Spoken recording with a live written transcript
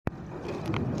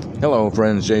Hello,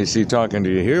 friends. JC talking to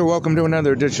you here. Welcome to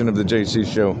another edition of the JC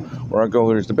Show, where our goal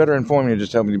here is to better inform you,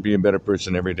 just helping you be a better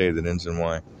person every day that ends in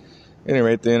Y. At any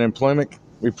rate, the unemployment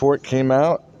report came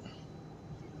out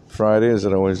Friday, as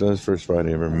it always does, first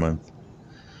Friday of every month.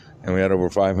 And we had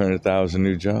over 500,000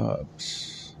 new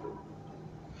jobs.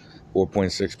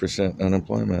 4.6%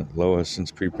 unemployment, lowest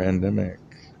since pre-pandemic.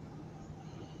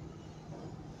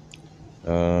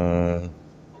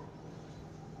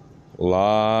 A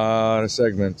lot of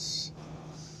segments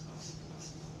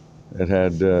that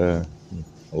had a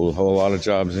whole lot of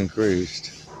jobs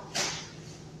increased.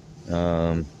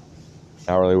 Hourly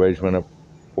wage went up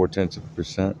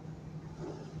 0.4%.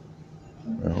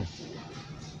 Well,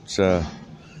 it's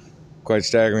quite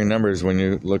staggering numbers when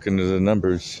you look into the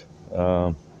numbers.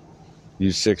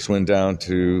 U6 went down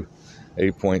to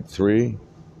 8.3.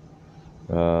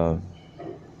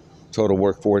 Total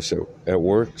workforce at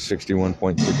work,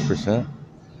 61.6%.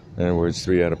 In other words,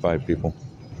 3 out of 5 people.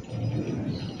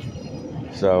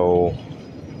 So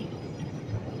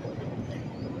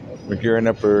we're gearing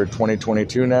up for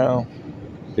 2022 now.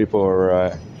 People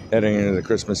are heading into the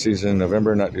Christmas season in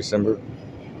November, not December,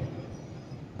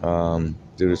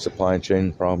 due to supply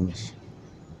chain problems.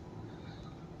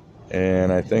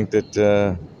 And I think that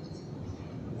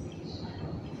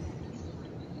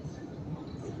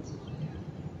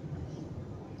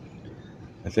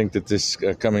this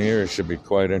coming year should be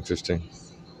quite interesting.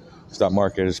 Stock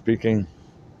market is peaking.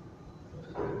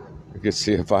 We could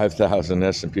see a 5,000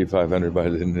 S&P 500 by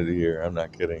the end of the year. I'm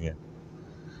not kidding you.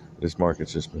 This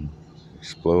market's just been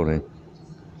exploding.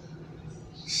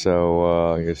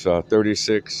 So you saw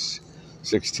 36,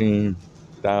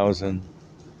 16,000,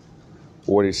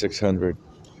 4,600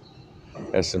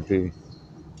 S&P.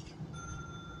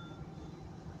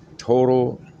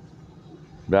 Total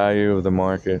value of the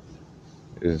market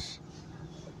is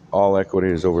all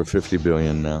equity is over 50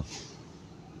 billion now.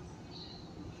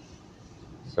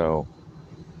 So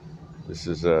this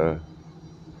is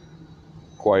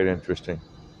quite interesting.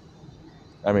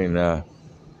 I mean,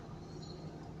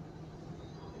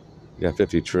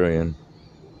 50 trillion.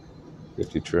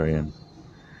 50 trillion.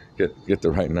 Get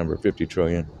the right number, 50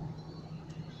 trillion.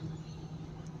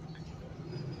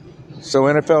 So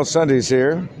NFL Sunday's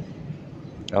here.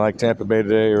 I like Tampa Bay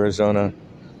today, Arizona,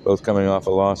 both coming off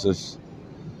of losses.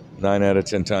 9 out of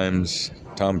 10 times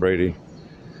Tom Brady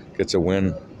gets a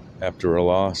win after a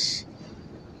loss.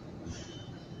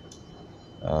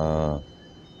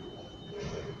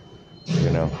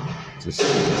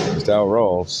 Just how it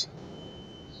rolls.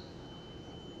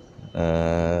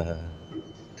 Kyler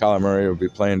Murray will be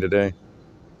playing today.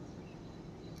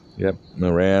 Yep,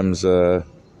 the Rams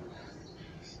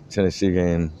Tennessee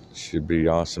game should be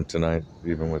awesome tonight,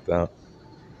 even without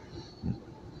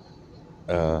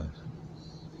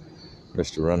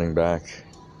Mr. Running Back,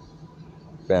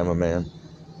 Bama man.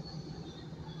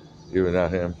 Even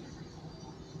without him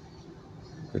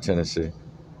for Tennessee.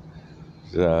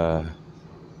 The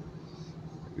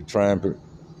triumphant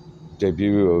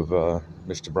debut of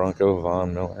Mr. Bronco,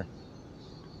 Von Miller.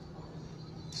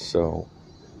 So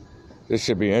this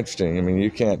should be interesting. I mean, you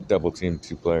can't double team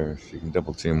 2 players. You can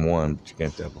double team 1, but you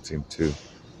can't double team 2.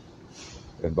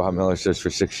 And Von Miller says for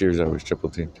 6 years I was triple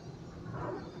teamed.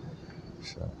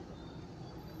 So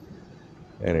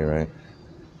anyway.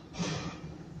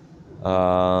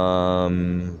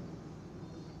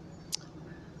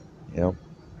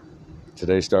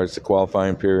 Today starts the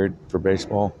qualifying period for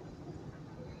baseball.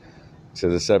 To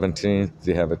the 17th,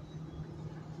 you have it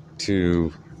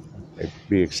to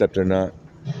be accepted or not.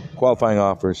 Qualifying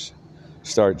offers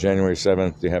start January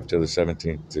 7th. You have till the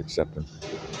 17th to accept them.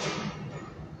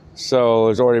 So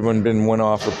there's already been one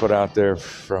offer put out there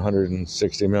for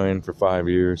 $160 million for 5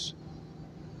 years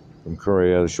from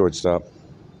Correa, the shortstop.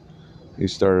 He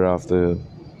started off the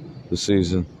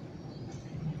season.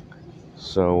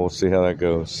 So we'll see how that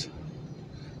goes.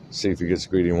 See if he gets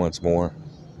greedy once more.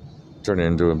 Turn it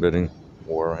into a bidding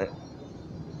war, right?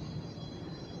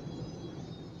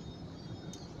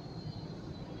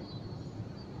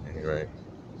 Anyway.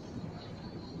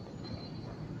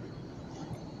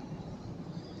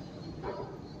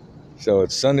 So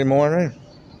it's Sunday morning.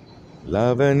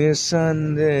 Loving you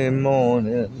Sunday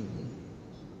morning.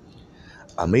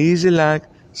 I'm easy like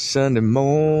Sunday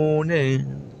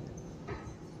morning.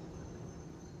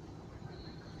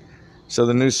 So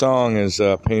the new song is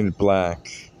Painted Black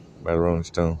by the Rolling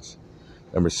Stones,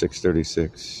 number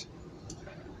 636.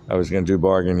 I was going to do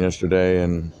Bargain yesterday,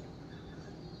 and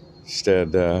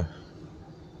instead I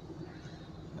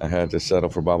had to settle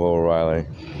for Bob O'Reilly,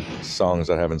 songs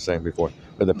I haven't sang before.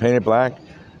 But the Painted Black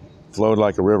flowed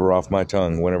like a river off my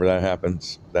tongue. Whenever that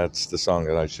happens, that's the song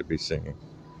that I should be singing.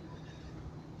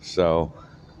 So,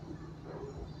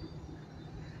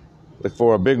 look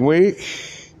for a big week.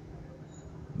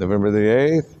 November the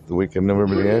 8th, the week of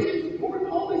November the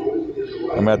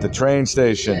 8th. I'm at the train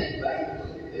station.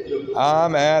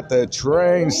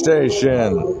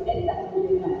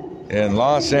 In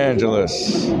Los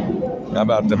Angeles. How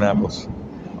about them apples?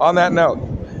 On that note,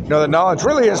 you know that knowledge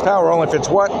really is power only if it's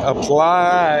what?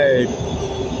 Applied.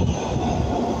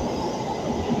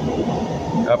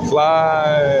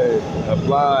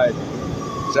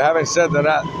 So having said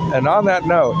that, and on that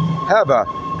note, have a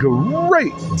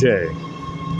great day.